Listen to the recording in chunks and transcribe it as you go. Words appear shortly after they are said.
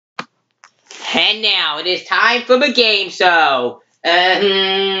And now it is time for the game show.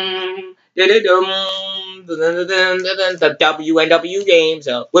 The WNW game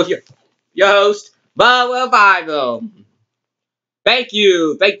show with your host, Revival. Thank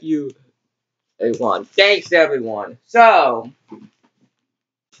you, everyone. Thanks, everyone. So,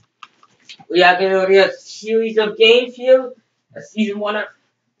 we are going to do a series of games here. Season 1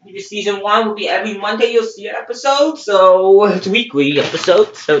 will be every Monday you'll see an episode. So, it's a weekly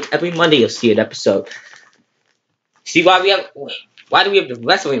episode. So, every Monday you'll see an episode. See why why do we have the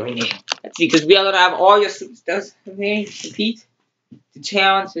wrestling ring here? Let's see, because we are going to have all your superstars compete to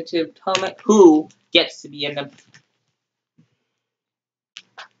challenge to determine who gets to be in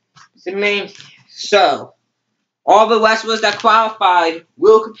the main. So, all the wrestlers that qualified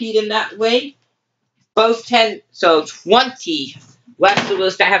will compete in that way. 20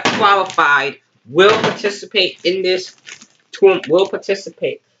 wrestlers that have qualified will participate in this tournament. Will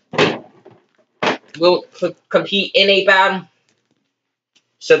compete in a battle.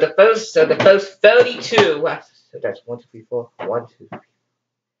 So the first 32. So that's 1, 2, 3, 4. 1, 2, 3.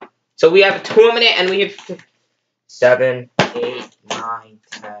 So we have a tournament, and we have 7, 8, 9,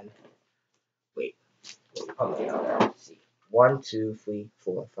 10. Wait. Let's see. 1, 2, 3,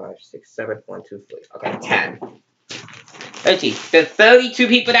 4, 5, 6, 7. 1, 2, 3. Okay, 10. Let's see. The 32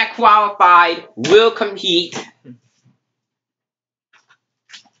 people that qualified will compete.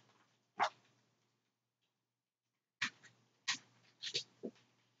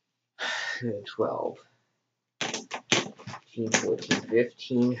 12, 13, 14,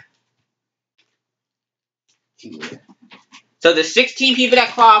 15. So the 16 people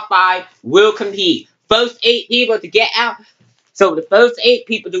that qualified will compete. First 8 people to get out. So the first 8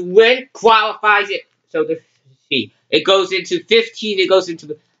 people to win qualifies it. So it goes into 15. It goes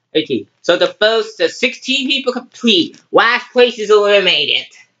into 18. So the 16 people complete. Last place is eliminated.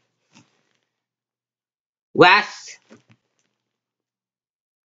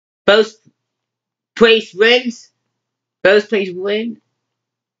 First place wins. First place wins.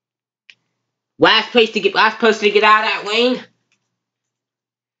 Last person to get out of that lane.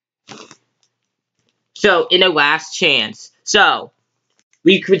 So in the last chance. So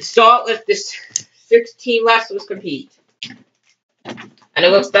we could start with this 16 wrestlers compete. And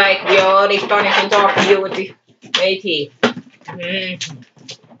it looks like we are already starting things off here with the AT.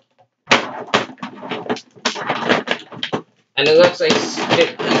 And it looks like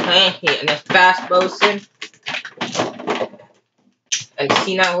and there's fast motion. And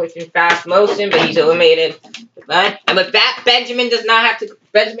Cena was in fast motion, but he's eliminated. And with that, Benjamin does not have to.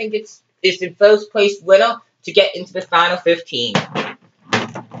 Benjamin is the first place winner to get into the final 15.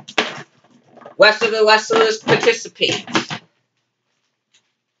 Rest of the wrestlers participate.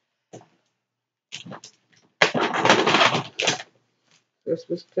 Let's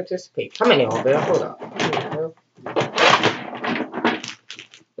participate. How many are there? Hold up.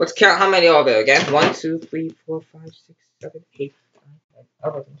 Let's count how many are there again. 1, 2, 3, 4, 5, 6, 7, 8, 9, 10,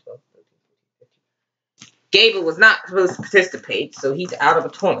 11, 12, 13, 14, 15. Gable was not supposed to participate, so he's out of the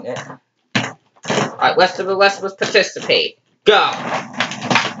tournament. Alright, rest of the wrestlers participate. Go!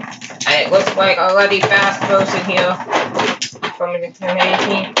 And it looks like already fast motion here from the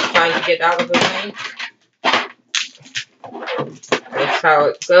team trying to get out of the lane. That's how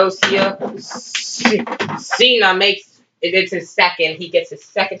it goes here. Cena makes it into second. He gets his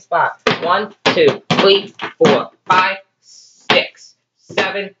second spot. 1, 2, 3, 4, 5, 6,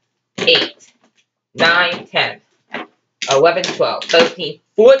 7, 8, 9, 10, 11, 12, 13,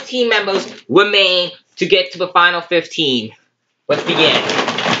 14 members remain to get to the final 15. Let's begin.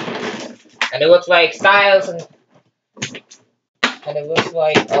 And it looks like Styles and it looks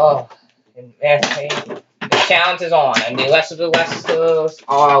like the challenge is on, and the rest of the wrestlers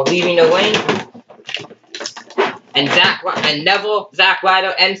are leaving the lane. And Neville, Zack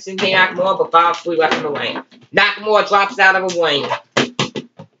Ryder, and Cynthia Nakamura, but Bob Fleet left in the lane. Nakamura drops out of the lane.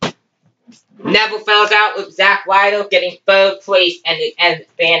 Neville falls out with Zack Ryder getting 3rd place and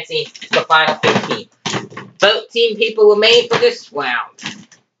advancing to the final 15. 13 people remain for this round.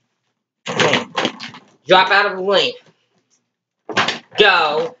 Drop out of the lane.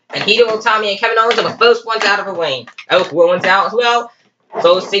 Go. And Hito Tommy and Kevin Owens are the first ones out of the lane. Eric Rowan's out as well.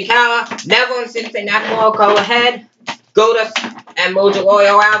 So Sin Cara, Neville and Cynthia Nakamura go ahead. Goldust and Mojo Rawley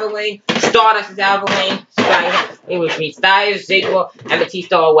are out of the lane. Stardust is out of the lane. Styles, Ziggler, and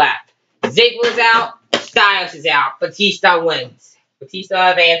Batista are left. Ziggler's out. Styles is out. Batista wins.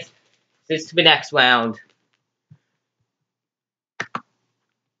 Batista advances to the next round.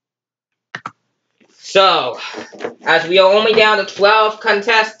 So, as we are only down to 12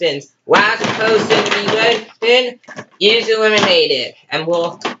 contestants, last person to be win is eliminated. And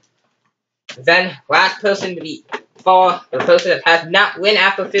we'll Then, last person to be for the person that has not win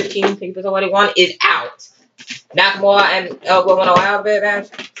after 15 people already won is out. Nakamura and Elbow went out of it, man.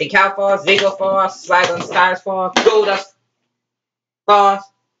 The Cow falls, Ziggler falls, Swagger and Styles falls, Goldust falls.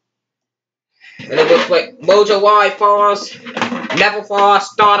 And it looks like Mojo Y falls, Neville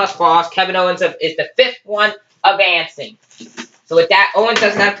falls, Stardust falls, Kevin Owens is the 5th one advancing. So with that, Owens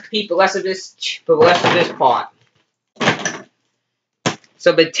doesn't have to compete the rest of this part.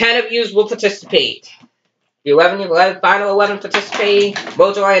 So the 10 of you will participate. The 11 final 11 participate.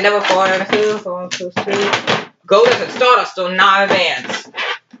 Mojo Y and Neville fall in the field. 1, 2, 3. Goldust and Stardust still not advance.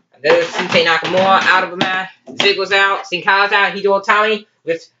 And there's Shinsuke Nakamura out of the match. Ziggler's out. Sin Cara's out. Hideo Itami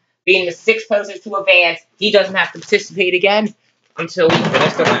with being the 6th person to advance. He doesn't have to participate again until we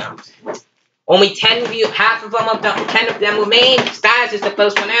finish the round. Only 10 of you, half of them are done. 10 of them remain. Styles is the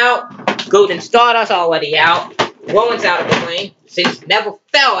first one out. Golden Stardust already out. Rowan's out of the ring. Since Neville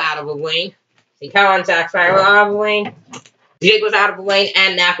fell out of the ring. Sin Cara's out of the ring. Ziggler's out of the ring.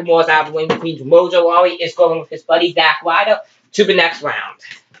 And Nakamura's out of the ring. Which means Mojo Rawley is going with his buddy Zack Ryder to the next round.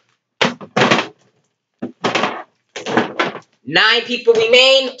 9 people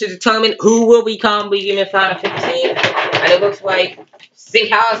remain to determine who will become the final 15. And it looks like Sin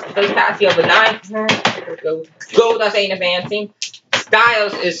Cara's first pass the over 9. Goldust ain't advancing.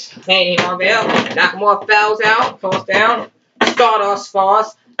 Styles is hanging on there. Nakamura falls down. Stardust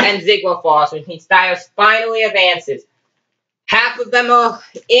falls. And Ziggler falls. Which means Styles finally advances. Half of them are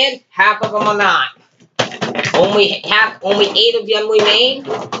in, half of them are not. Only 8 of them remain.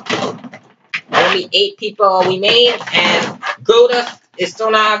 Only 8 people remain, and Goldust is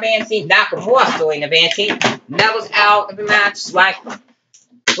still not advancing. Nakamura still ain't advancing. Neville's out of the match. Swagger's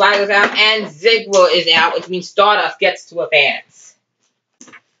out, and Ziggler is out, which means Stardust gets to advance.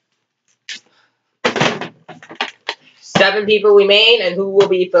 7 people remain, and who will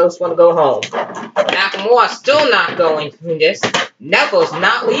be the first one to go home? Nakamura's still not going through this. Neville's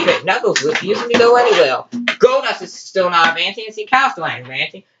not leaving. Neville's refusing to go anywhere. Goldust is still not advancing, and Sin Cara's still not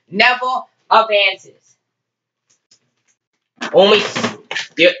advancing. Neville advances. Only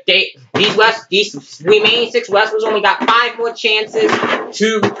these remaining 6 wrestlers only got 5 more chances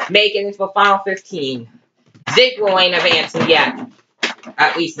to make it into the final 15. Ziggler ain't advancing yet.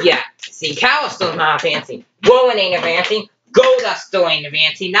 At least yet. Sin Cara's still not advancing. Rowan ain't advancing. Goldust still ain't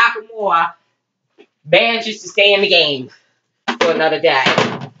advancing. Nakamura manages to stay in the game for another day.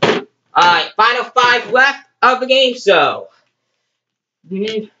 Alright, final 5 left of the game show.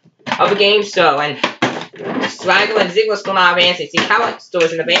 And Swagger and Ziggler still not advancing. Sin Cara still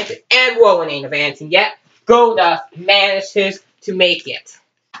isn't advancing, and Rowan ain't advancing yet. Goldust manages to make it.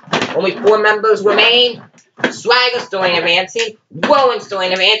 Only 4 members remain. Swagger still ain't advancing, Rowan still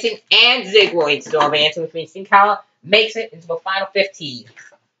ain't advancing, and Ziggler ain't still advancing, which means Sin Cara makes it into the final 15.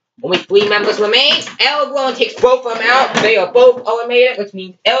 Only 3 members remain. Eric Rowan takes both of them out. They are both eliminated, which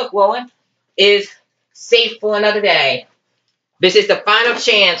means Eric Rowan is safe for another day. This is the final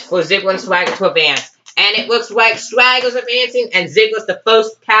chance for Ziggler and Swagger to advance. And it looks like Swagger's advancing and Ziggler's the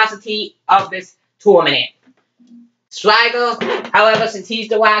first casualty of this tournament. Swagger, however, since he's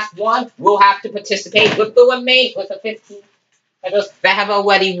the last one, will have to participate with the remaining, with the 15 members that have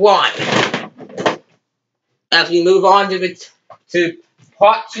already won. As we move on to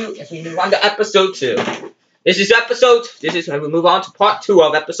part 2, as we move on to episode 2. We move on to part 2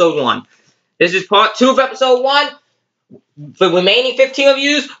 of episode 1. This is part 2 of episode 1. The remaining 15 of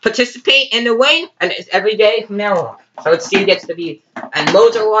you participate in the win, and it's every day from now on. So let's see who gets to be. And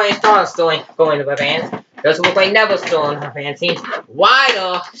Mojo Y and Star is still going to advance. Doesn't look like Neville's still advancing.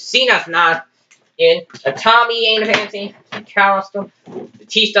 Ryder, Cena's not in. Tommy ain't advancing. Carol still.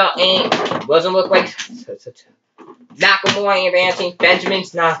 Batista ain't. Doesn't look like. Nakamura ain't advancing.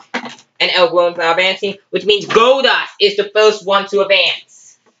 Benjamin's not. And El Rowan's not advancing. Which means Goldust is the first one to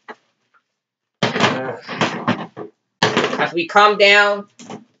advance. As we come down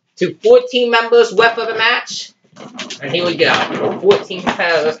to 14 members left of the match. And here we go. 14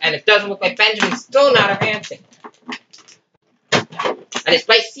 competitors. And it doesn't look like Benjamin's still not advancing. And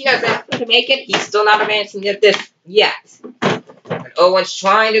despite Cena's effort to make it, he's still not advancing yet. And Owen's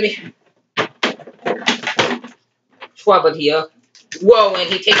trying to be troubled here. Rowan,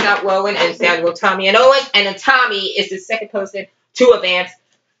 he takes out Rowan and Samuel, Tommy, and Owen. And then Tommy is the second person to advance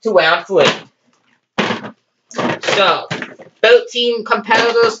to round 3. So, 13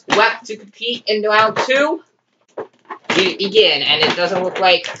 competitors left to compete in round 2. We begin, and it doesn't look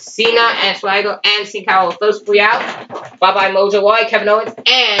like Cena and Swagger and Sin Cara are first 3 out. Bye-bye Mojo Y, Kevin Owens,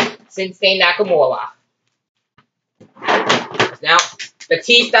 and Shinsuke Nakamura. Now,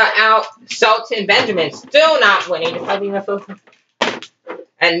 Batista out, Sultan Benjamin still not winning,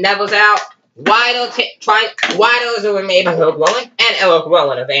 and Neville's out, Wido is eliminated by Hook Rowan, and Hook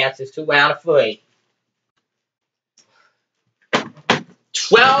Rowan advances to round 3.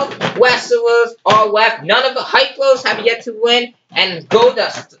 12 wrestlers are left. None of the Hype Bros have yet to win, and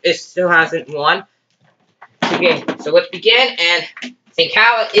Goldust still hasn't won. So let's begin, and St.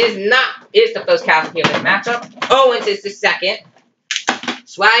 Cala is the first casualty of this matchup. Owens is the second.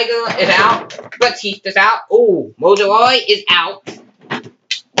 Swagger is out. Batista's out. Ooh, Mojoroy is out.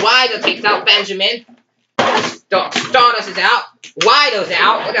 Wido takes out Benjamin. Stardust is out. Wido's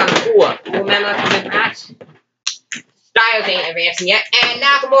out. We're down to 4. Remember this match? Styles ain't advancing yet. And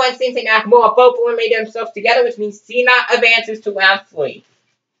Nakamura and Sensei Nakamura both eliminated themselves together, which means Cena advances to round 3.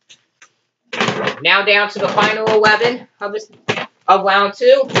 Now down to the final 11 of round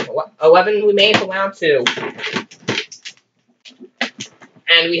 2. 11 remain for round 2.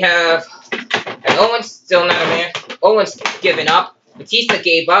 And we have Owens still not advanced. Owens giving up. Batista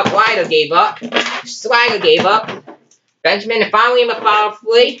gave up. Wido gave up. Swagger gave up. Benjamin and finally in the final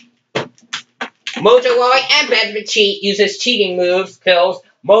 3. Mojoroy and Benjamin uses cheating moves, kills.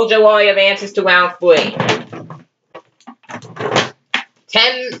 Mojoroy advances to round 3.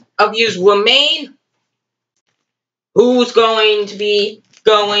 10 of yous remain. Who's going to join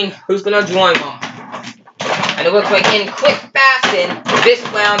them? And it looks like in quick fashion, this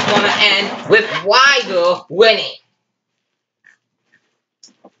round's going to end with Wido winning.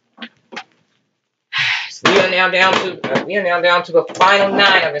 We are now down to the final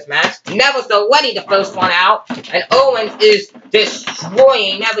 9 of this match. Neville's already the first one out, and Owens is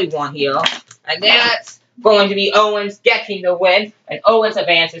destroying everyone here. And that's going to be Owens getting the win, and Owens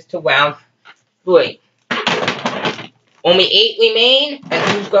advances to round 3. Only 8 remain,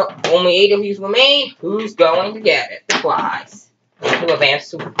 and only 8 of these remain. Who's going to get it? The prize. To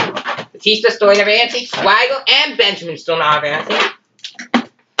advance to Batista still advancing. Swagger and Benjamin still not advancing.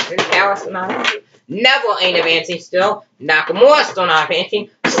 Dallas still not advancing. Neville ain't advancing still. Nakamura still not advancing.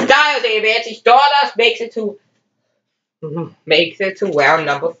 Styles ain't advancing. Stardust makes it to round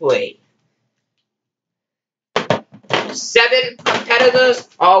number 3. 7 competitors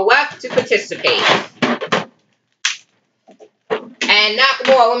are left to participate. And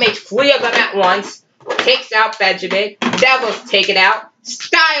Nakamura eliminates 3 of them at once. Takes out Benjamin. Neville's taken out.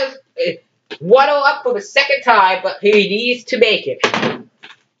 Styles waddle up for the second time, but he needs to make it.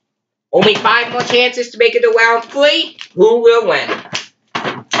 Only 5 more chances to make it to round 3. Who will win?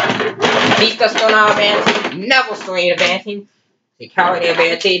 Batista's still not advancing. Neville still ain't advancing. Cala ain't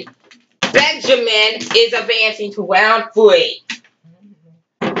advancing. Benjamin is advancing to round 3.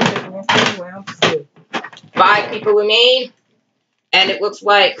 5 people remain. And it looks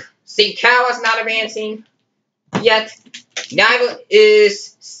like St. Cala's not advancing yet. Neither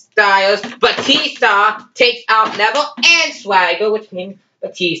is Styles. Batista takes out Neville and Swagger, which means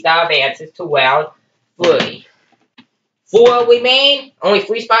Batista advances to round 3. 4 remain. Only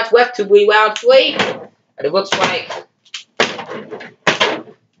 3 spots left to be round 3. And it looks like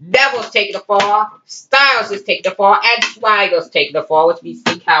Neville's taking the fall, Styles is taking the fall, and Swagger's taking the fall, which means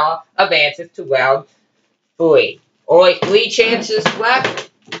St. Cala advances to round 3. Only 3 chances left.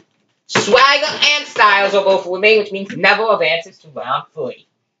 Swagger and Styles are both remain, which means Neville advances to round 3.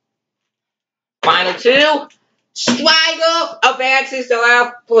 Final 2. Swagger advances to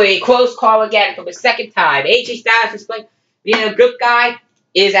round 3. Close call again for the second time. AJ Styles, despite being a good guy,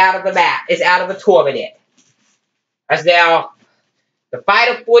 is out of the match. Is out of the tournament. As now, the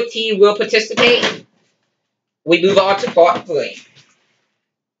final 14 will participate. We move on to part 3.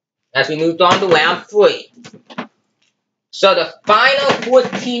 As we moved on to round 3. So the final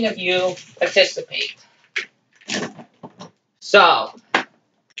 14 of you participate. So,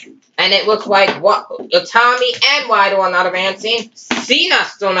 and it looks like Tommy and Wido are not advancing.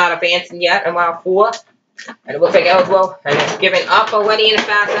 Cena's still not advancing yet in round 4. And it looks like Elbow has given up already in the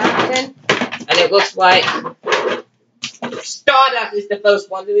fast action. And it looks like Stardust is the first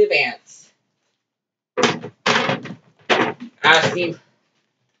one to advance. See.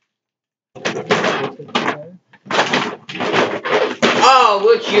 Oh,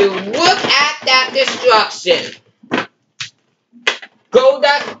 would you look at that destruction?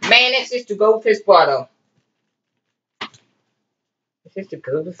 Goldust manages to go with his brother. This is to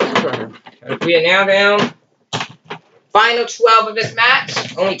go with his brother. And we are now down. Final 12 of this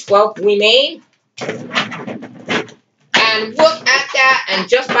match. Only 12 remain. And look at that. And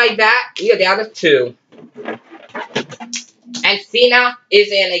just like that, we are down to 2. And Cena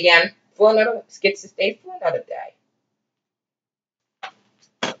is in again for another. Gets to stay for another day.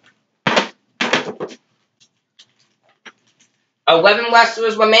 $11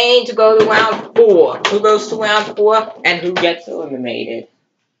 wrestlers remain to go to round 4. Who goes to round 4 and who gets eliminated?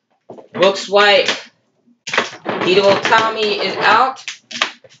 Looks like Hito Tommy is out.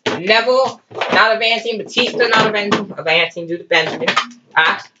 Neville not advancing. Batista not advancing due to Benjamin.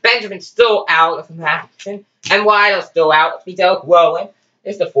 Benjamin's still out of action. And Wido's still out. Vito Rowan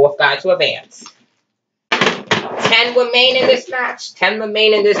is the fourth guy to advance. 10 remain in this match. 10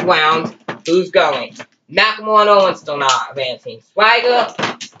 remain in this round. Who's going? Nakamura and Owens still not advancing. Swagger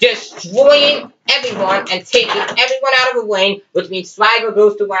destroying everyone and taking everyone out of the ring, which means Swagger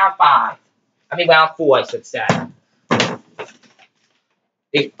goes to round 5. I mean round 4, I should say.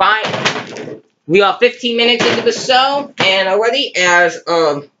 We are 15 minutes into the show, and already as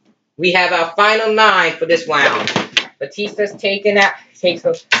we have our final 9 for this round. Batista's takes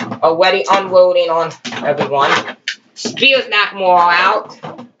already unloading on everyone. Spears Nakamura out.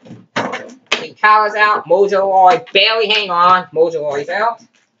 Kala's out. Mojo Rawley barely hang on. Mojo Rawley's out.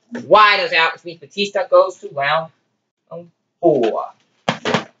 Wido's out, which means Batista goes to round 4.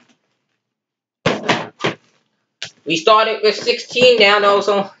 We started with 16 down,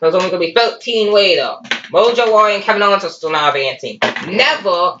 so there's only going to be 13 later. Mojo Rawley and Kevin Owens are still not advancing.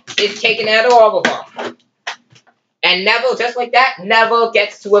 Neville is taking out all of them. And Neville, just like that, Neville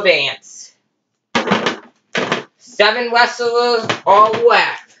gets to advance. 7 wrestlers are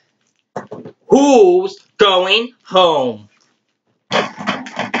left. Who's going home?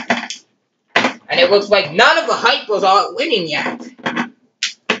 And it looks like none of the Hypers are winning yet.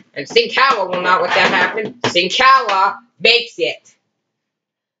 And Sin Cara will not let that happen. Sin Cara makes it.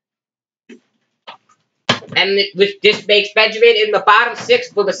 And this makes Benjamin in the bottom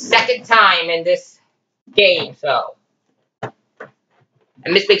 6 for the 2nd time in this game. So,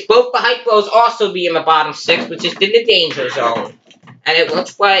 and this makes both the Hypers also be in the bottom 6, which is in the danger zone. And it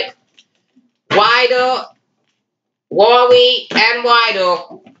looks like Wider, Rawley, and Wider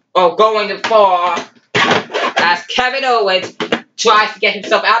are going to fall as Kevin Owens tries to get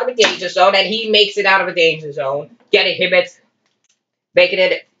himself out of a danger zone, and he makes it out of a danger zone, making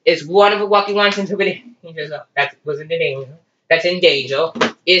it is one of the lucky ones into the danger zone. That's in danger,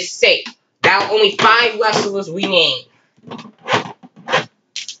 is safe. Now only 5 wrestlers remain.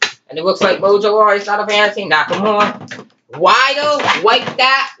 And it looks like Mojo Rawley is not advancing. Nakamura. Wider, like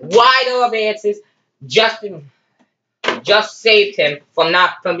that. Wider advances. Just saved him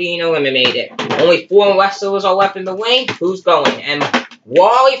from being eliminated. Only 4 wrestlers are left in the ring. Who's going? And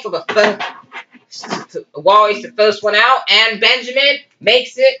Rawley's the first one out, and Benjamin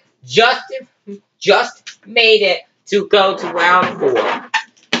makes it. Just made it to go to round 4.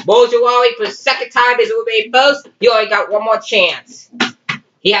 Mojo Rawley for the 2nd time is eliminated first. He only got one more chance.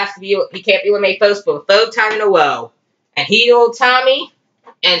 He can't be eliminated first for the 3rd time in a row. And Hito Tommy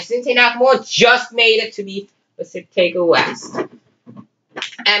and Shinsuke Nakamura just made it to the Pacific Taker West.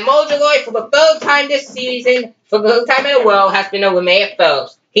 And Mojo Rawley for the 3rd time this season, for the 3rd time in a row, has been eliminated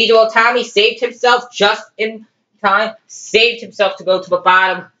first. Hito Tommy saved himself just in time, saved himself to go to the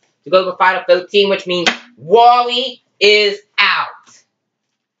bottom, to go to the final 13, which means Rawley is out.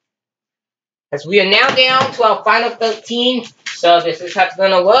 As we are now down to our final 13, so this is how it's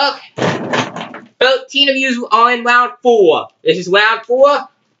going to look. 13 of you are in round 4. This is round 4.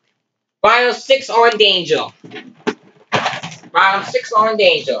 Final 6 are in danger. Bottom 6 are in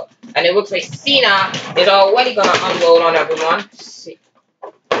danger. And it looks like Cena is already going to unload on everyone.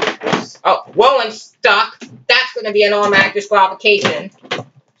 Oh, Rowan's stuck. That's going to be an automatic disqualification.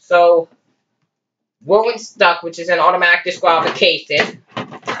 So, Rowan's stuck, which is an automatic disqualification.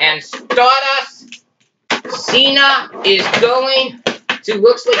 And Stardust, Cena is going to,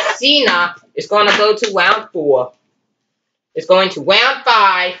 looks like Cena is going to go to round 4. It's going to round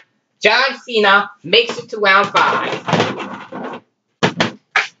 5. John Cena makes it to round 5.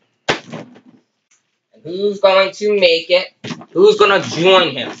 And who's going to make it? Who's going to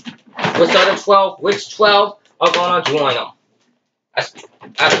join him? Which other 12? Which 12 are going to join him? As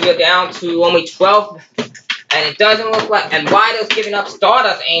we are down to only 12. And it doesn't look like... And Wido's giving up.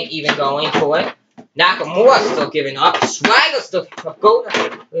 Stardust ain't even going for it. Nakamura's still giving up. Swagger's still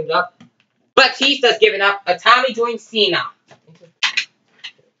giving up. Batista's giving up. Tommy joins Cena.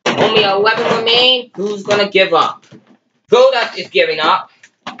 Only 11 remain. Who's going to give up? Goldust is giving up.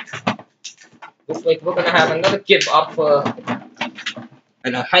 Looks like we're going to have another give up for...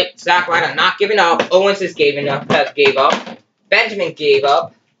 And a hype Zack Ryder not giving up. Owens is gave up. Benjamin gave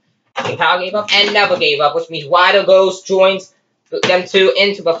up. Kyle gave up. And Neville gave up. Which means Ryder joins them two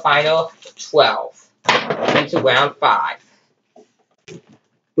into the final 12. Into round 5.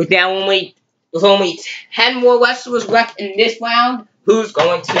 With now only 10 more wrestlers left in this round. Who's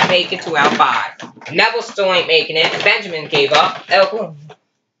going to make it to round 5? Neville still ain't making it. Benjamin gave up.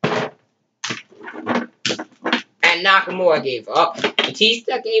 And Nakamura gave up.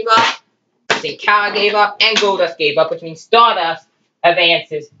 Batista gave up. St. Cala gave up, and Goldust gave up, which means Stardust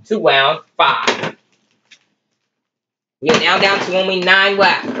advances to round 5. We are now down to only 9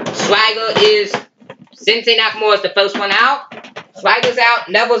 left. Swagger is, Sensei Nakamura is the first one out. Swagger's out,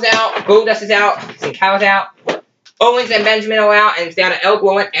 Neville's out, Goldust is out, St. Cala's out, Owens and Benjamin are out, and it's down to El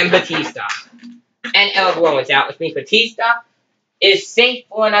Rowan and Batista. And El Rowan's out, which means Batista is safe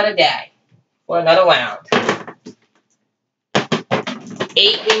for another day, for another round.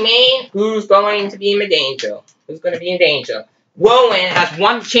 8 remain. Who's going to be in danger? Who's going to be in danger? Rowan has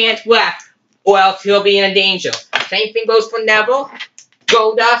 1 chance left, or else he'll be in danger. Same thing goes for Neville,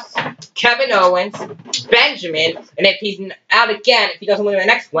 Goldust, Kevin Owens, Benjamin, and if he's out again, if he doesn't win the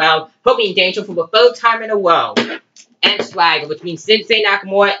next round, he'll be in danger for the 3rd time in a row. And Swagger, which means Sensei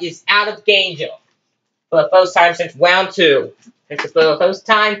Nakamura is out of danger for the first time since round 2. Since for the first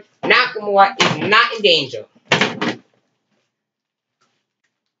time, Nakamura is not in danger.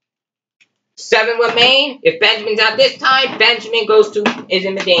 7 remain. If Benjamin's out this time, Benjamin is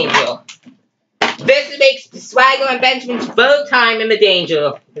in the danger. This makes Swagger and Benjamin's 3rd time in the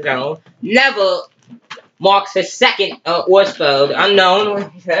danger zone. Neville marks his 2nd or 3rd,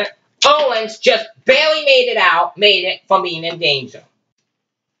 unknown. Owens just barely made it from being in danger.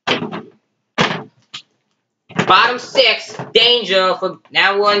 Bottom 6, danger for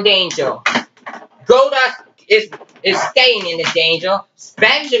now we're in danger. Goldust is staying in the danger.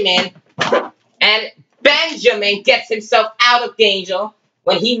 Benjamin gets himself out of danger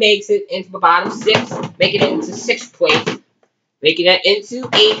when he makes it into the bottom 6, making it into 6th place, making it into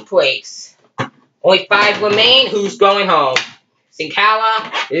 8th place. Only 5 remain. Who's going home? St.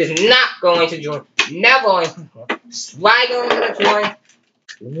 Cala is not going to join. Neville, Swagger is going to join.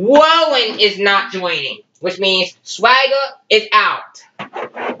 Rowan is not joining, which means Swagger is out.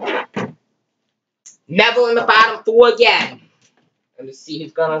 Neville in the bottom 4 again. Let's see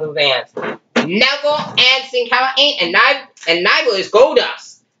who's going to advance. Neville and St. Cala ain't, and neither is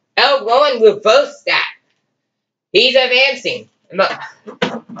Goldust. El Rowan reversed that. He's advancing. And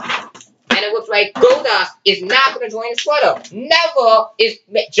it looks like Goldust is not going to join the squad. Neville is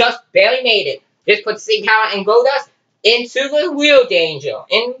just barely made it. This puts St. Cala and Goldust into the real danger,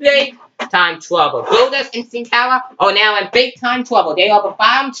 in big time trouble. Goldust and St. Cala are now in big time trouble. They are the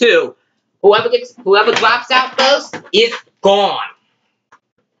bottom 2. Whoever drops out first is gone.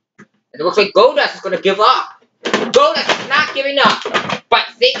 And it looks like Goldust is going to give up. Goldust is not giving up, but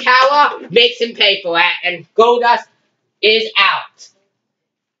St. Cala makes him pay for that, and Goldust is out.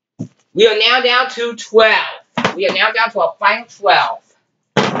 We are now down to 12. We are now down to our final 12.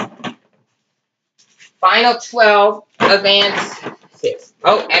 Final 12 advance 6.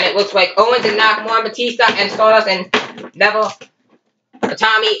 Oh, and it looks like Owens and Nakamura, Batista, and Stardust, and Neville,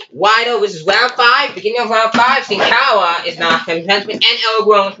 Tommy, Wido. This is round 5. Beginning of round 5, St. Cala is not Benjamin and El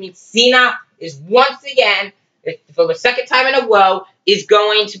Rowan, which means Cena is once again, for the 2nd time in a row, is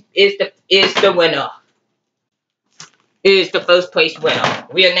the winner. Is the 1st place winner.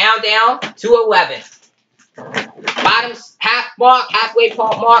 We are now down to 11. Bottom halfway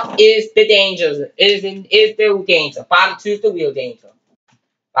point mark is the danger. Is the danger. Bottom 2 is the real danger.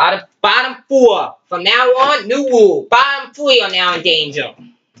 Bottom 4. From now on, new rule. Bottom 3 are now in danger.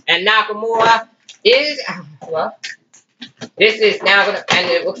 And Nakamura is, well, this is now gonna, and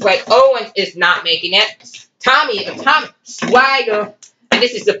it looks like Owens is not making it. Tommy, Swagger, and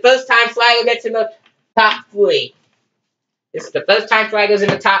this is the first time Swagger gets in the top 3. This is the first time Swagger's in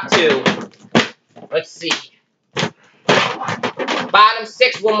the top 2. Let's see. Bottom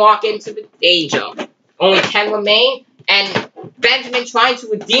 6 will mark into the danger. Only 10 remain, and Benjamin trying to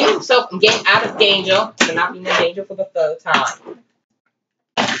redeem himself and get out of danger, so not being in danger for the 3rd time.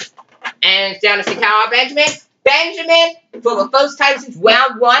 And it's down to St. Cala Benjamin. Benjamin, for the first time since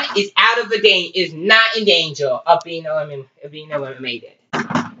round 1, is out of the danger, is not in danger of being eliminated.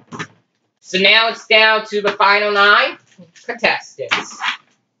 So now it's down to the final 9 contestants.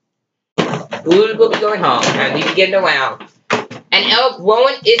 Who will be going home as we begin the round? And El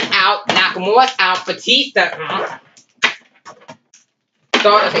Rowan is out, Nakamura's out, Batista,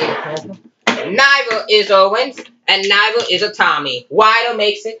 neither is Owens, and neither is a Tommy. Wido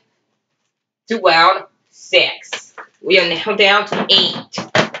makes it to round 6. We are now down to 8,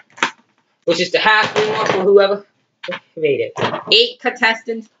 which is the halfway mark for whoever made it. 8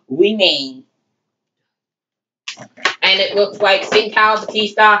 contestants remain. And it looks like St. Cala,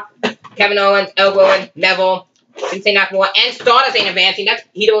 Batista, Kevin Owens, El Rowan, Neville, Sensei Nakamura, and Stardust ain't advancing. That's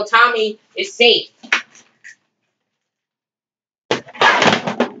Hito Tommy is safe.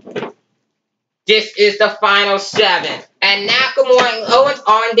 This is the final 7. And Nakamura and Owens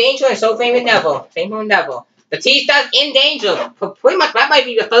are in danger, and so same with Neville. Same with Neville. Batista's in danger. Pretty much, that might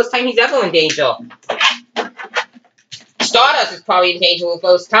be the first time he's ever in danger. Stardust is probably in danger for the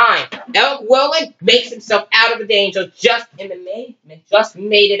first time. Eric Rowan makes himself out of the danger, just made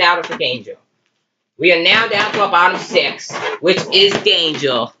it out of the danger. We are now down to our bottom 6, which is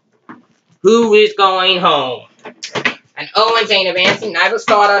danger. Who is going home? And Owens ain't advancing, neither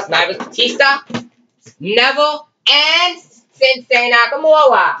Stardust, neither Batista, Neville, and Sensei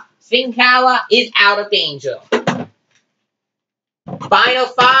Nakamura. Sin Cara is out of danger. Final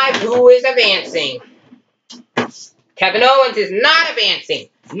 5, who is advancing? Kevin Owens is not advancing.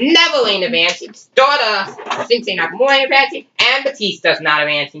 Neville ain't advancing. Stardust, Sensei Nakamura ain't advancing. And Batista's not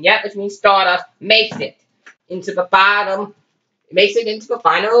advancing yet, which means Stardust makes it into the bottom. Makes it into the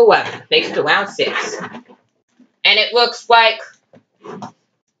final 11. Makes it to round 6. And it looks like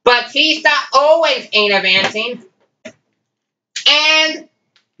Batista Owens ain't advancing. And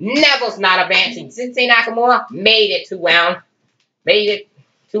Neville's not advancing. Sensei Nakamura made it to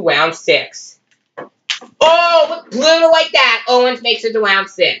round 6. Oh, but brutal like that. Owens makes it to round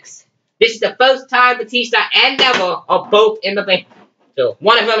 6. This is the first time Batista and Neville are both in the danger. So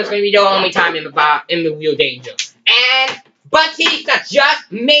one of them is going to be the only time in the real danger. And Batista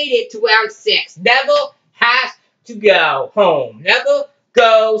just made it to round 6. Neville has to go home. Neville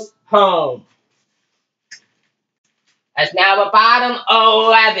goes home. That's now the bottom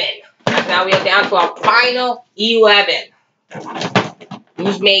 11. Now we are down to our final 11.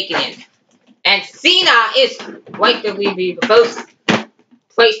 Who's making it? And Cena is likely to be the first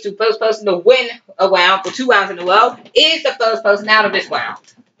person to win a round for 2 rounds in a row. Is the first person out of this round.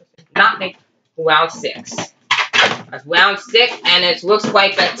 Not make round 6. That's round 6, and it looks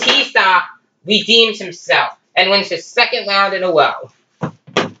like Batista redeems himself and wins his 2nd round in a row.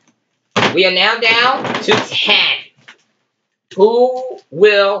 We are now down to 10. Who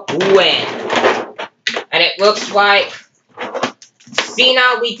will win? And it looks like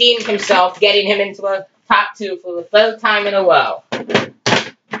Cena redeemed himself, getting him into the top 2 for the 3rd time in a row.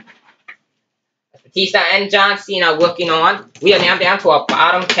 Batista and John Cena working on. We are now down to our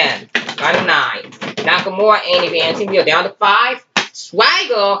bottom 10. Bottom 9. Nakamura ain't advancing. We are down to 5.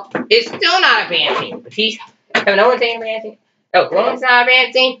 Swagger is still not advancing. Batista, Kevin Owens ain't advancing. Oh, Roman's not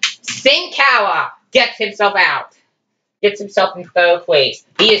advancing. Sin Cara gets himself out. Gets himself in 3rd place.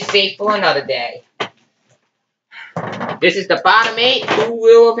 He is safe for another day. This is the bottom 8. Who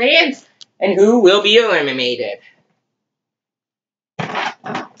will advance and who will be eliminated?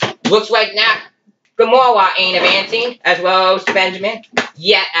 Looks like Nakamura ain't advancing, as well as Benjamin,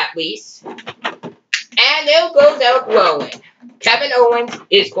 yet at least. And there goes Eric Rowan. Kevin Owens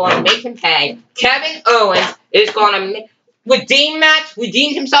is going to make him pay. Kevin Owens is going to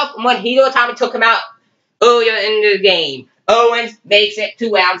redeem himself from when Hideo Itami took him out earlier in the game. Owens makes it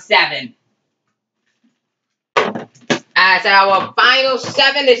to round 7. As our final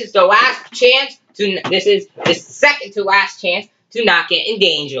 7, this is the last chance this is the 2nd to last chance to not get in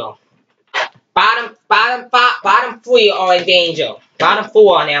danger. Bottom 3 are in danger. Bottom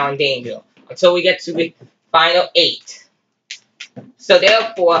 4 are now in danger until we get to the final 8. So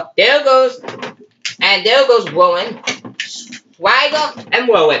therefore, there goes Rowan, Swagger, and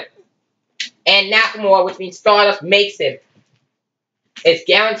Rowan. And Nakamura, which means Stardust, makes it. It's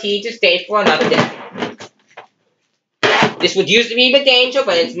guaranteed to stay for another day. This would used to be the danger,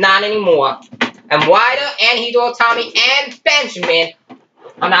 but it's not anymore. And Ryder and Hideo Itami and Benjamin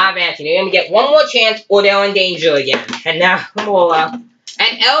are not advancing. They're going to get one more chance or they're in danger again. And Nakamura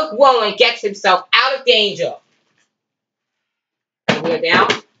and Eric Rowan gets himself out of danger. And we're down.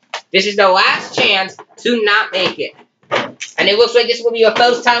 This is the last chance to not make it. And it looks like this will be the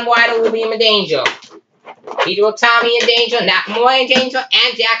first time Ryder will be in danger. Hideo Itami in danger, Nakamura in danger,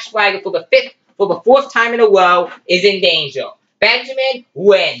 and Jack Swagger for the 4th time in a row is in danger. Benjamin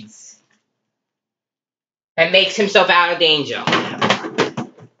wins. And makes himself out of danger.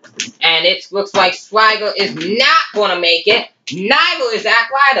 And it looks like Swagger is not going to make it. Neither is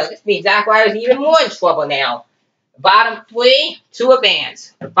Zack Ryder. This means Zack Ryder is even more in trouble now. Bottom 3 to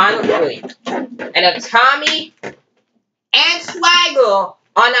advance. The final 3. And Itami and Swagger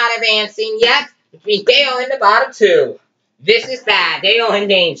are not advancing yet, which means they are in the bottom 2. This is bad. They are in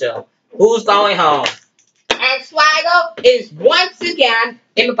danger. Who's going home? And Swagger is once again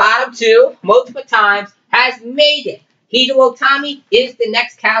in the bottom 2, multiple times, has made it. Hideo Itami is the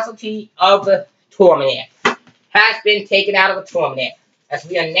next casualty of the tournament. Has been taken out of the tournament. As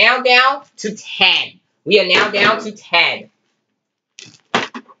we are now down to 10. We are now down to 10.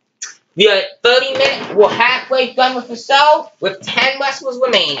 We are at 30 minutes. We're halfway done with the show with 10 wrestlers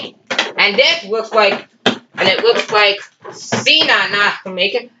remaining. And it looks like Cena not gonna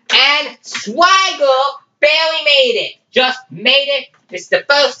make it. And Swagger barely made it. Just made it. This is the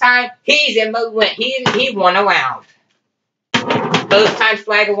first time he's in the win. He won a round. First time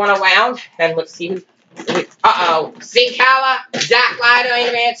Swagger won a round. And let's see who. Uh-oh. Sin Cara, Zack Ryder ain't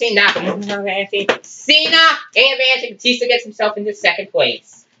advancing. Nakamura advancing. Cena ain't advancing. Batista gets himself into second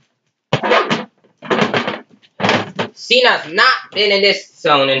place. Cena's not been in this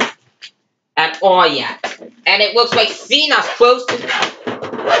zone at all yet. And it looks like Cena's close to...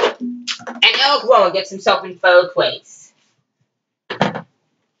 And Eric Rowan gets himself in third place.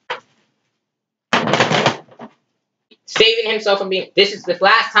 Saving himself from being... This is the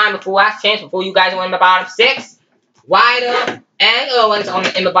last time before last chance before you guys are in the bottom 6. Ryder and Owens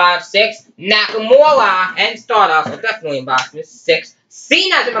in the bottom 6. Nakamura and Stardust are definitely in the bottom 6.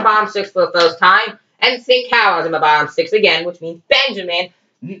 Cena's in the bottom 6 for the first time. And Sin Cara's in the bottom 6 again, which means Benjamin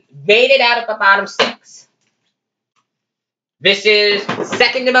made it out of the bottom 6. This is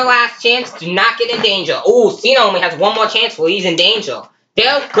second to the last chance. Do not get in danger. Oh, Cena only has one more chance before he's in danger.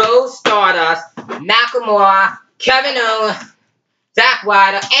 There goes Stardust, Nakamura, Kevin Owens, Zack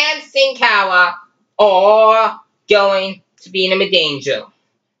Ryder, and Sin Cara are going to be in danger.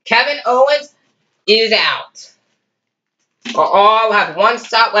 Kevin Owens is out. All have one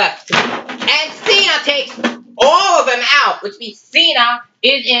shot left. And Cena takes all of them out, which means Cena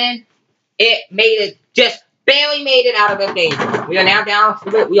is in it, just barely made it out of the danger. We are now down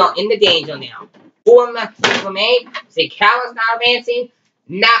to it. We are in the danger now. 4 remain. Sin Cara's not advancing.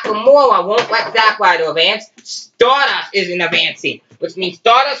 Nakamura won't let Zack Ryder advance. Stardust isn't advancing, which means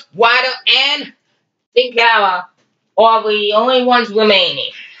Stardust, Ryder, and Sin Cara are the only ones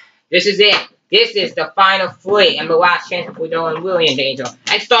remaining. This is it. This is the final 3 and the last chance if we don't really in danger.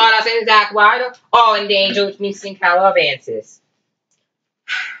 And Stardust and Zack Ryder are in danger, which means Sin Cara advances.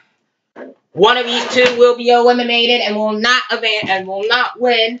 One of these two will be eliminated and will not advance and will not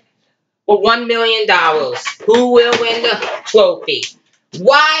win for $1 million. Who will win the trophy?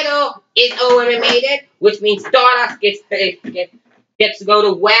 Ryder is eliminated, which means Stardust gets to go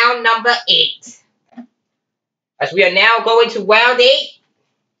to round number 8. As we are now going to round 8.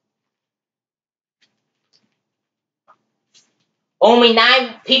 Only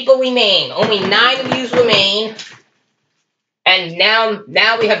 9 people remain. Only 9 of you remain. And now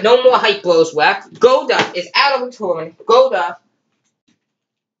we have no more hype bros left. Goldust is out of the tournament. Goldust.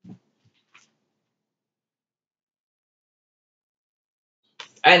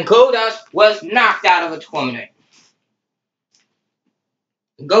 And Goldust was knocked out of the tournament.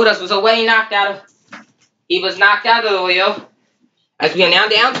 Goldust was already knocked out of... He was knocked out earlier. As we are now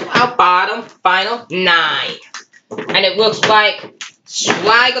down to our bottom final 9. And it looks like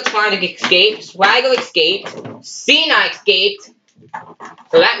Swagger trying to escape. Swagger escaped. Cena escaped.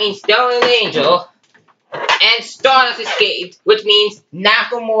 So that means still in danger. And Stardust escaped, which means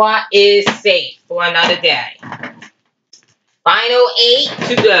Nakamura is safe for another day. Final 8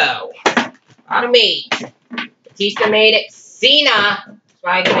 to go. Bottom 8. Batista made it. Cena.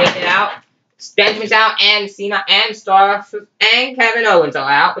 Swagger made it out. Benjamin's out. And Cena and Stardust and Kevin Owens are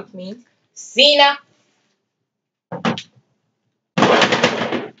out, which means Cena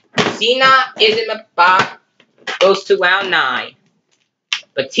is in the bottom. Goes to round 9.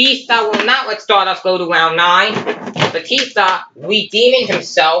 Batista will not let Stardust go to round 9. Batista redeeming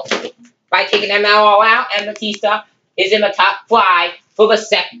himself by taking them all out, and Batista is in the top 5 for the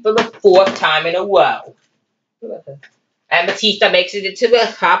 4th time in a row. And Batista makes it into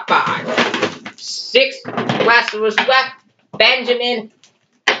the top 5. 6 wrestlers left. Benjamin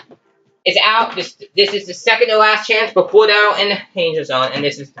is out. This is the second to last chance before they're in the danger zone, and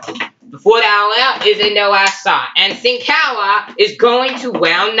this is before they're out is in their last shot. And Sin Cara is going to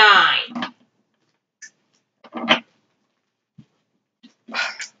round 9.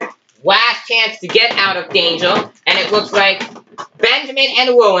 Last chance to get out of danger, and it looks like Benjamin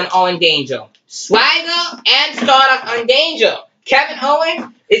and Rowan are in danger. Swagger and Stardust are in danger. Kevin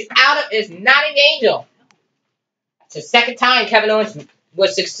Owens is not in danger. It's the second time Kevin Owens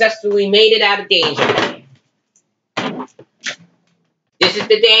was successfully made it out of danger. This is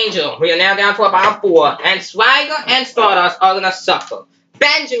the danger. We are now down to about 4. And Swagger and Stardust are going to suffer.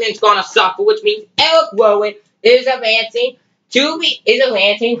 Benjamin's going to suffer, which means Eric Rowan is advancing to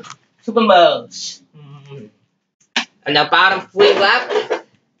the merge. And the bottom 3 left.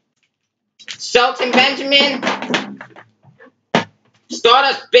 Shelton Benjamin.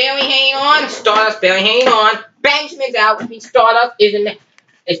 Stardust barely hanging on. Benjamin's out, which means Stardust is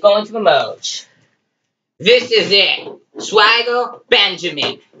going to the merge. This is it. Swagger,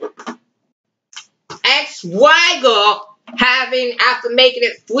 Benjamin. And Swagger, after making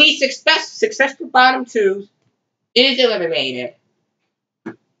it 3 successful bottom 2s, is eliminated.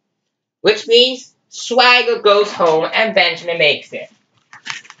 Which means Swagger goes home, and Benjamin makes it.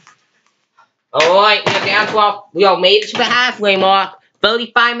 Alright, we're down to we all made it to the halfway mark.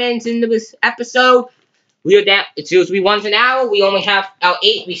 35 minutes into this episode. We are down, it's usually once an hour. We only have our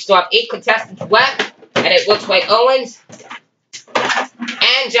 8, we still have 8 contestants left. And it looks like Owens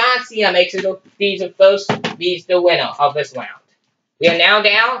and John Cena makes it, these the winner of this round. We are now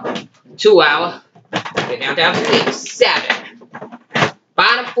down to we're now down to 7.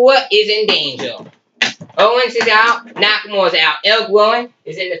 Bottom 4 is in danger. Owens is out, Nakamura's out. Eric Rowan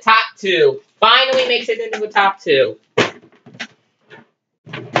is in the top 2. Finally makes it into the top 2.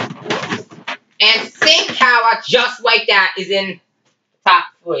 And Sin Cara, just like that, is in top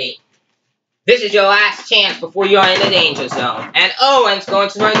 3. This is your last chance before you're in the danger zone. And Owens going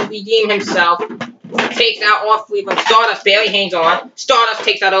to try to redeem himself. Takes out all 3 of them. Stardust barely hangs on. Stardust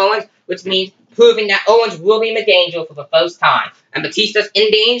takes out Owens, which means proving that Owens will be in the danger for the first time. And Batista's in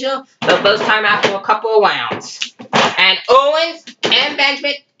danger for the first time after a couple of rounds. And Owens and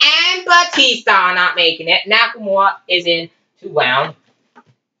Benjamin and Batista are not making it. Nakamura is in to round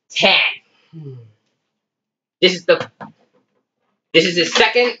 10. This is the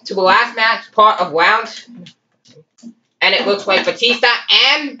second to the last match part of round. And it looks like Batista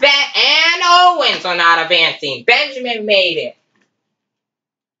and Owens are not advancing. Benjamin made it.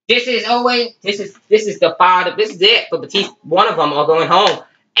 This is Owens. This is the bottom. This is it for Batista. One of them are going home.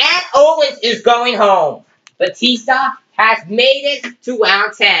 And Owens is going home. Batista has made it to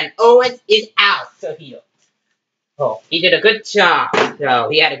round 10. Owens is out of here. Oh, he did a good job. So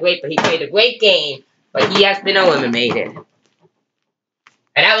he played a great game, but he has been eliminated.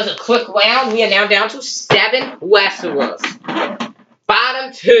 And that was a quick round. We are now down to 7 wrestlers.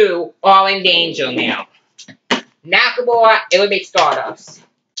 Bottom 2 are in danger now. Nakamura eliminates Stardust.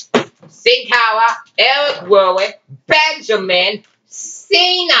 Sin Cara, Eric Rowan, Benjamin,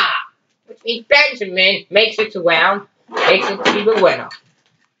 Cena. Which means Benjamin makes it to the winner.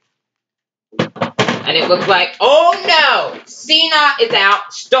 And it looks like, oh no! Cena is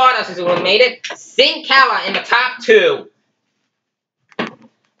out, Stardust is eliminated, Sin Cara in the top 2.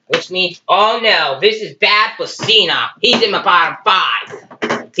 Which means, oh no, this is bad for Cena. He's in the bottom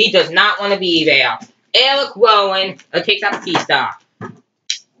 5. He does not want to be there. Eric Rowan takes out Batista.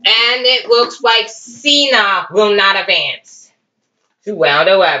 And it looks like Cena will not advance to round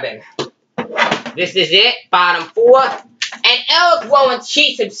 11. This is it, bottom 4. And Eric Rowan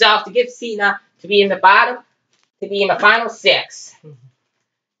cheats himself to give Cena to be in the final 6.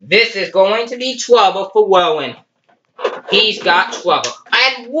 This is going to be trouble for Rowan. He's got trouble.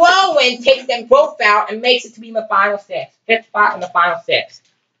 And Rowan takes them both out and makes it to be in the final 6. 5th spot in the final 6.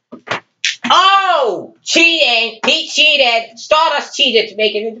 Oh! Cheating! He cheated! Stardust cheated to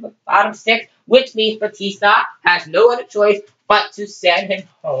make it into the bottom 6, which means Batista has no other choice but to send him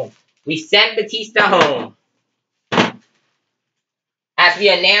home. We send Batista home. As we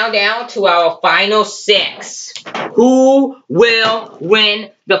are now down to our final 6. Who will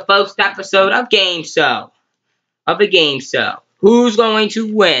win the first episode of the game show? Who's going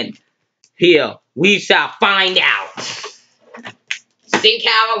to win? Here, we shall find out. Sin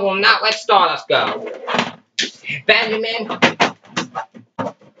Cara will not let Stardust go. Benjamin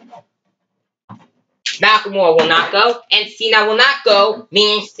Nakamura will not go, and Cena will not go,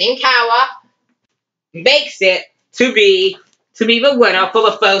 meaning Sin Cara makes it to be the winner for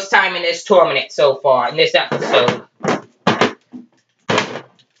the first time in this tournament so far, in this episode.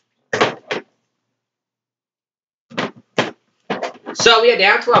 So we are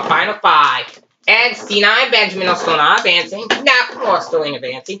down to our final 5. And Cena and Benjamin are still not advancing. Nakamura still ain't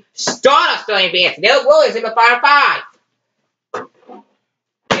advancing. Stardust still ain't advancing. They're Williams in the final 5.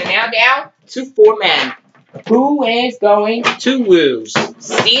 We are now down to 4 men. Who is going to lose?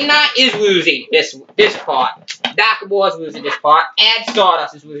 Cena is losing this part. Nakamura is losing this part. And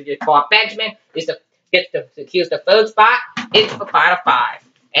Stardust is losing this part. Benjamin secures the 3rd spot into the final 5.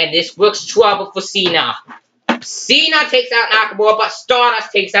 And this looks trouble for Cena. Cena takes out Nakamura, but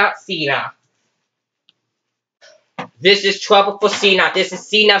Stardust takes out Cena. This is trouble for Cena. This is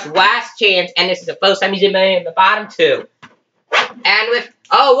Cena's last chance, and this is the first time he's in the bottom 2. And with,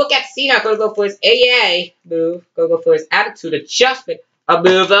 oh, look at Cena going to go for his AA move, go for his attitude adjustment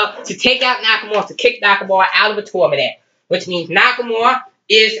mover to take out Nakamura, to kick Nakamura out of the tournament, which means Nakamura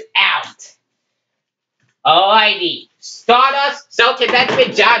is out. Alrighty. Stardust, Sultan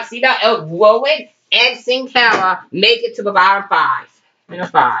Benjamin, John Cena, Eric Rowan, and Sin Cara make it to the bottom 5.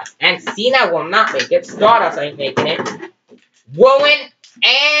 And Cena will not make it. Stardust ain't making it. Rowan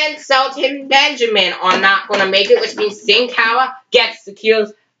and Sultan Benjamin are not going to make it, which means Sin Cara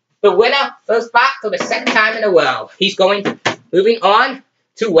secures the winner first spot for the 2nd time in a row. He's moving on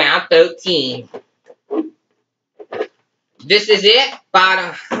to round 13. This is it.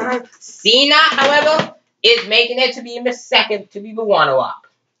 Bottom. Cena, however, is making it to be in the second to be the runner-up.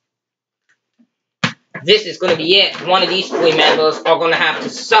 This is going to be it. One of these three members are going to have to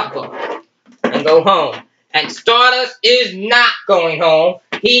suffer and go home. And Stardust is not going home.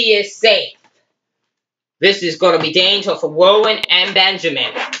 He is safe. This is going to be dangerous for Rowan and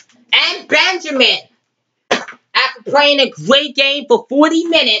Benjamin. And Benjamin, after playing a great game for 40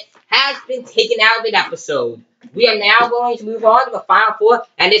 minutes, has been taken out of the episode. We are now going to move on to the final four,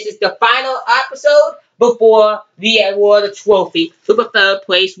 and this is the final episode before we award a trophy to the third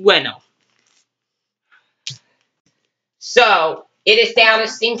place winner. So, it is down to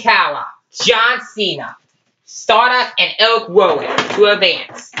Sin Cara, John Cena, Stardust, and Eric Rowan to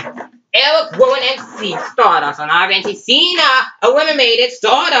advance. Eric Rowan and Stardust are not advancing. Cena eliminated.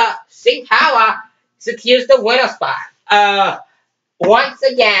 Stardust, Sin Cara secures the winner spot. Once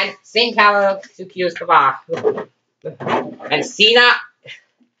again, Sin Cara secures the bar. And Cena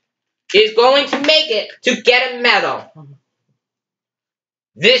is going to make it to get a medal.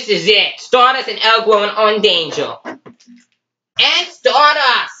 This is it. Stardust and Eric Rowan are in danger. And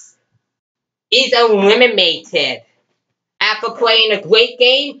Stardust is eliminated. After playing a great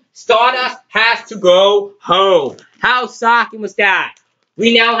game, Stardust has to go home. How shocking was that?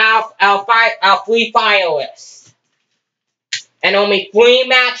 We now have our three finalists. And only 3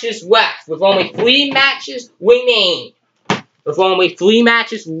 matches left. With only 3 matches remaining. With only 3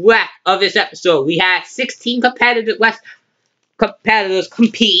 matches left of this episode. We had 16 competitors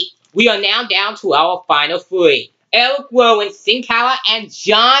compete. We are now down to our final 3. Eric Rowan, Sin Cara, and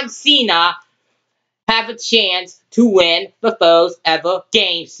John Cena have a chance to win the first ever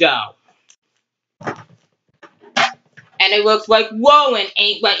game show. And it looks like Rowan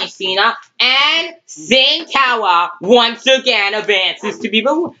ain't letting Cena, and Sin Cara once again advances to be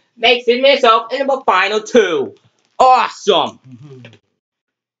the makes himself into the final 2. Awesome!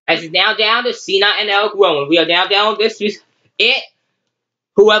 As it's now down to Cena and Eric Rowan. We are now down. This is it.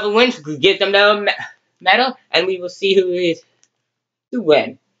 Whoever wins gives them the medal, and we will see who is to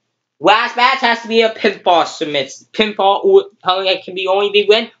win. Last match has to be a pinfall submission. Pinfall or it can only be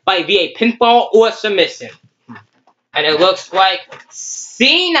won by via pinfall or submission. And it looks like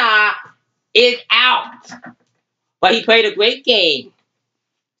Cena is out. But he played a great game.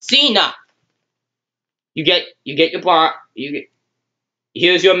 Cena, you get your bar.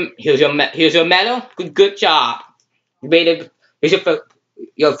 Here's your medal. Good job. You made here's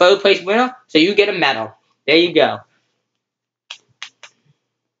your third place winner, so you get a medal. There you go.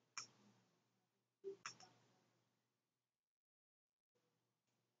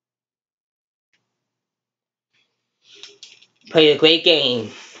 Played a great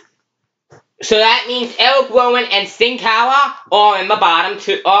game. So that means Eric Rowan and Sin Cara are in the bottom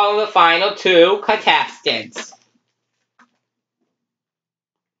 2, are the final 2 contestants.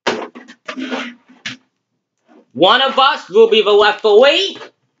 One of us will be the referee.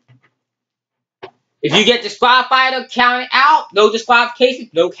 If you get disqualified or counted out, no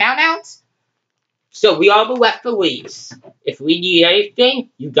disqualifications, no countouts. So we are the referees. If we need anything,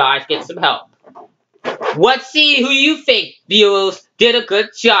 you guys get some help. Let's see who you think, viewers, did a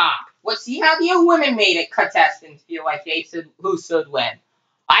good job. Let's see how the women made it. Contestants feel like who should win.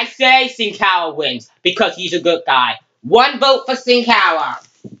 I say Sin Cara wins because he's a good guy. 1 vote for Sin Cara.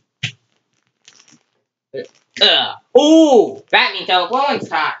 Ooh, that means Eric Rowan's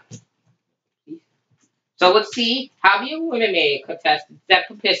time. So let's see how the women made it. Contestants that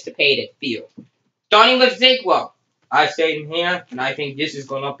participated feel. Starting with Ziggler. I say him here, and I think this is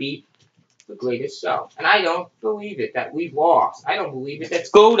gonna be the greatest show. And I don't believe it that we've lost. I don't believe it that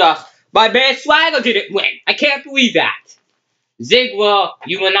Goldust, my man Swagger, didn't win. I can't believe that. Ziggler,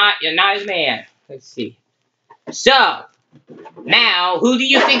 you're not a man. Let's see. So, now, who do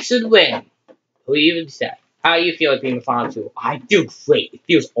you think should win? Who do you say? How do you feel like being the final 2? I feel great. It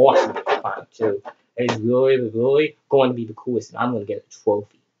feels awesome being the final 2. It's really going to be the coolest, and I'm going to get a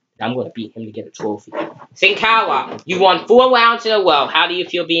trophy. I'm going to beat him to get a trophy. Sin Cara, you won 4 rounds in a row. How do you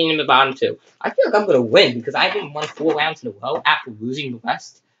feel being in the bottom 2? I feel like I'm going to win because I haven't won 4 rounds in a row after losing the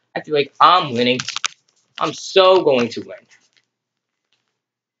West. I feel like I'm winning. I'm so going to win.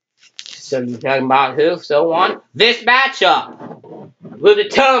 So you're talking about who? So on. This matchup will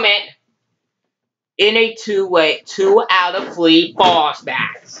determine in a 2-way, 2 out of 3 falls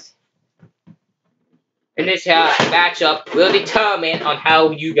match. And this matchup will determine on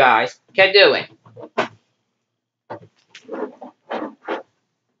how you guys can do it.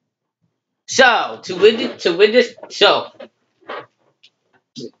 So to win this, so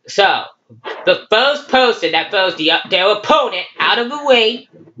the first person that throws their opponent out of the way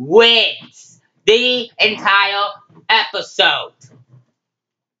wins. the entire episode.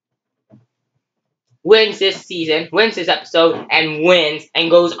 Wins this season, wins this episode, and wins,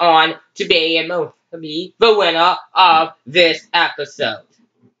 and goes on to be the winner of this episode.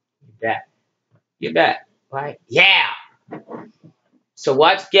 You bet. You bet. Right? Yeah. So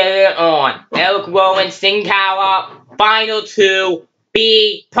let's get it on. Eric Rowan, Sin Cara, final two.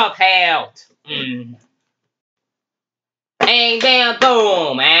 Be prepared. And then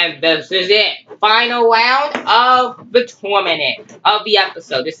boom, and this is it. Final round of the tournament, of the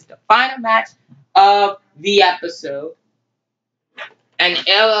episode. This is the final match of the episode. And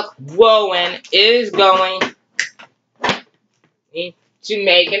Eric Rowan is going to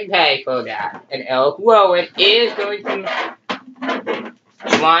make him pay for that. And Eric Rowan is going to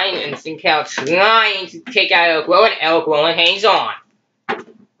trying, and Sin Cara trying to take out Eric Rowan. Eric Rowan hangs on.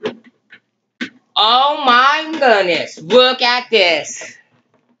 Oh my goodness, look at this.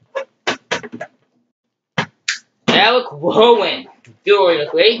 Eric Rowan doing a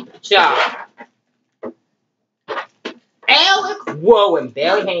great job. Eric Rowan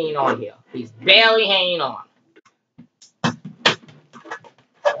barely hanging on here. He's barely hanging on.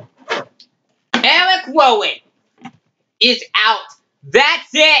 Eric Rowan is out. That's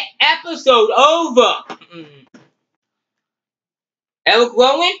it. Episode over. Eric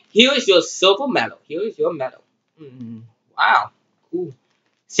Rowan, here is your silver medal. Here is your medal. Wow. Cool.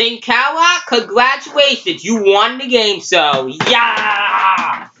 Sin Cara, congratulations. You won the game show.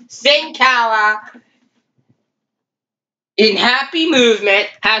 Yeah! Sin Cara, in Happy Movement,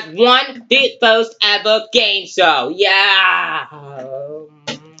 has won the first ever game show. Yeah!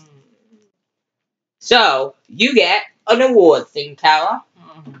 So, you get an award, Sin Cara.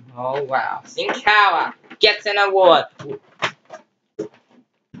 Oh, wow. Sin Cara gets an award.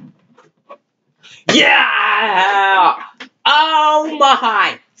 Yeah! Oh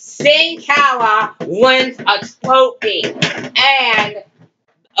my! Sin Cara wins a trophy and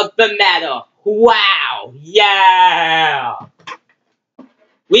the medal. Wow! Yeah!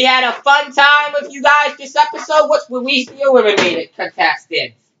 We had a fun time with you guys this episode. What's we still eliminated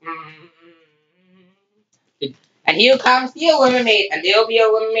contestants? And here comes the eliminated, and they'll be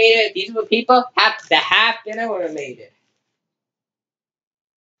eliminated. These are the people have been eliminated.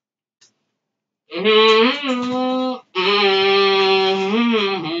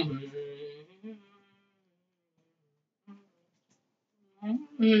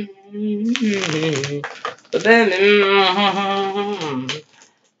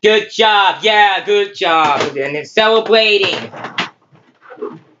 Good job, yeah, good job. And they're celebrating.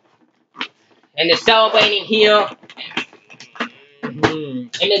 And they're celebrating here in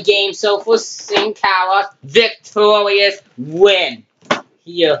the game. So for Sin Cara's victorious win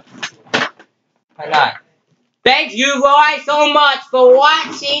here tonight. Thank you guys so much for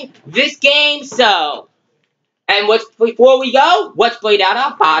watching this game show. And before we go, let's play out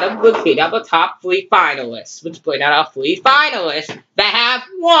our bottom. Let's play out the top three finalists. Let's play out our three finalists that have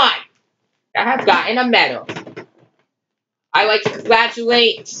won, that have gotten a medal. I like to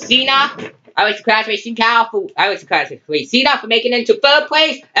congratulate Cena. I like to congratulate Sin Cara for. I like to congratulate Cena for making it into third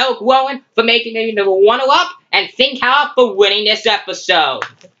place. Eric Rowan for making it into runner-up, and Sin Cara for winning this episode.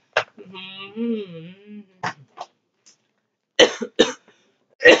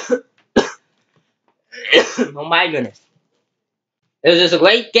 Oh my goodness. It was just a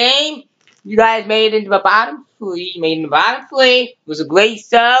great game. You guys made it into the bottom three. It was a great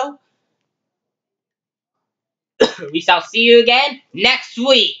show. We shall see you again next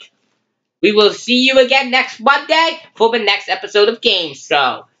week. We will see you again next Monday for the next episode of Game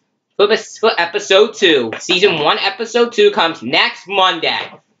Show. For episode 2. Season 1, episode 2 comes next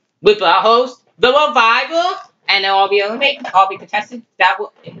Monday. With our host, The Revival, and all the contestants that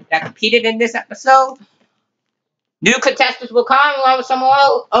competed in this episode. New contestants will come along with some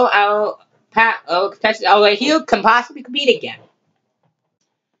more contestants over here can possibly compete again.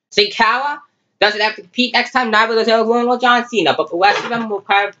 Sin Cara doesn't have to compete next time, neither does Eric Rowan or John Cena, but the rest of them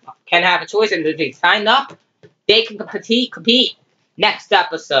can have a choice, and if they sign up, they can compete next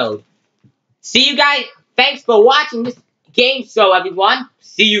episode. See you guys. Thanks for watching this game show, everyone.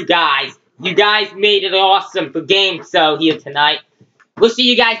 See you guys. You guys made it awesome for game show here tonight. We'll see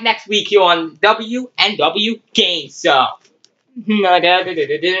you guys next week here on WNW Game Show.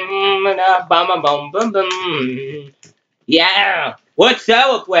 Yeah, let's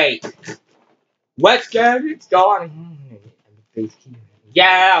celebrate. Let's get it started.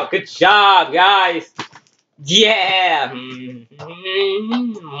 Yeah, good job, guys. Yeah. Boom,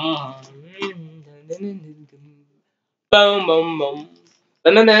 boom, boom. Boom, boom, boom,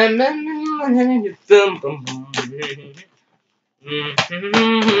 boom, boom, boom.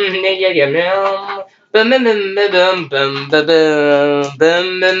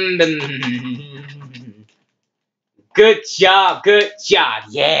 Good job,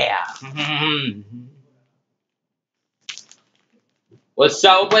 yeah. Let's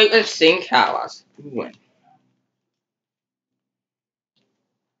celebrate with Sing Kawas. Win.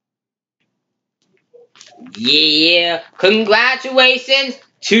 Yeah, congratulations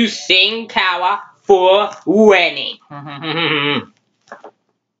to Sing Kawa for winning.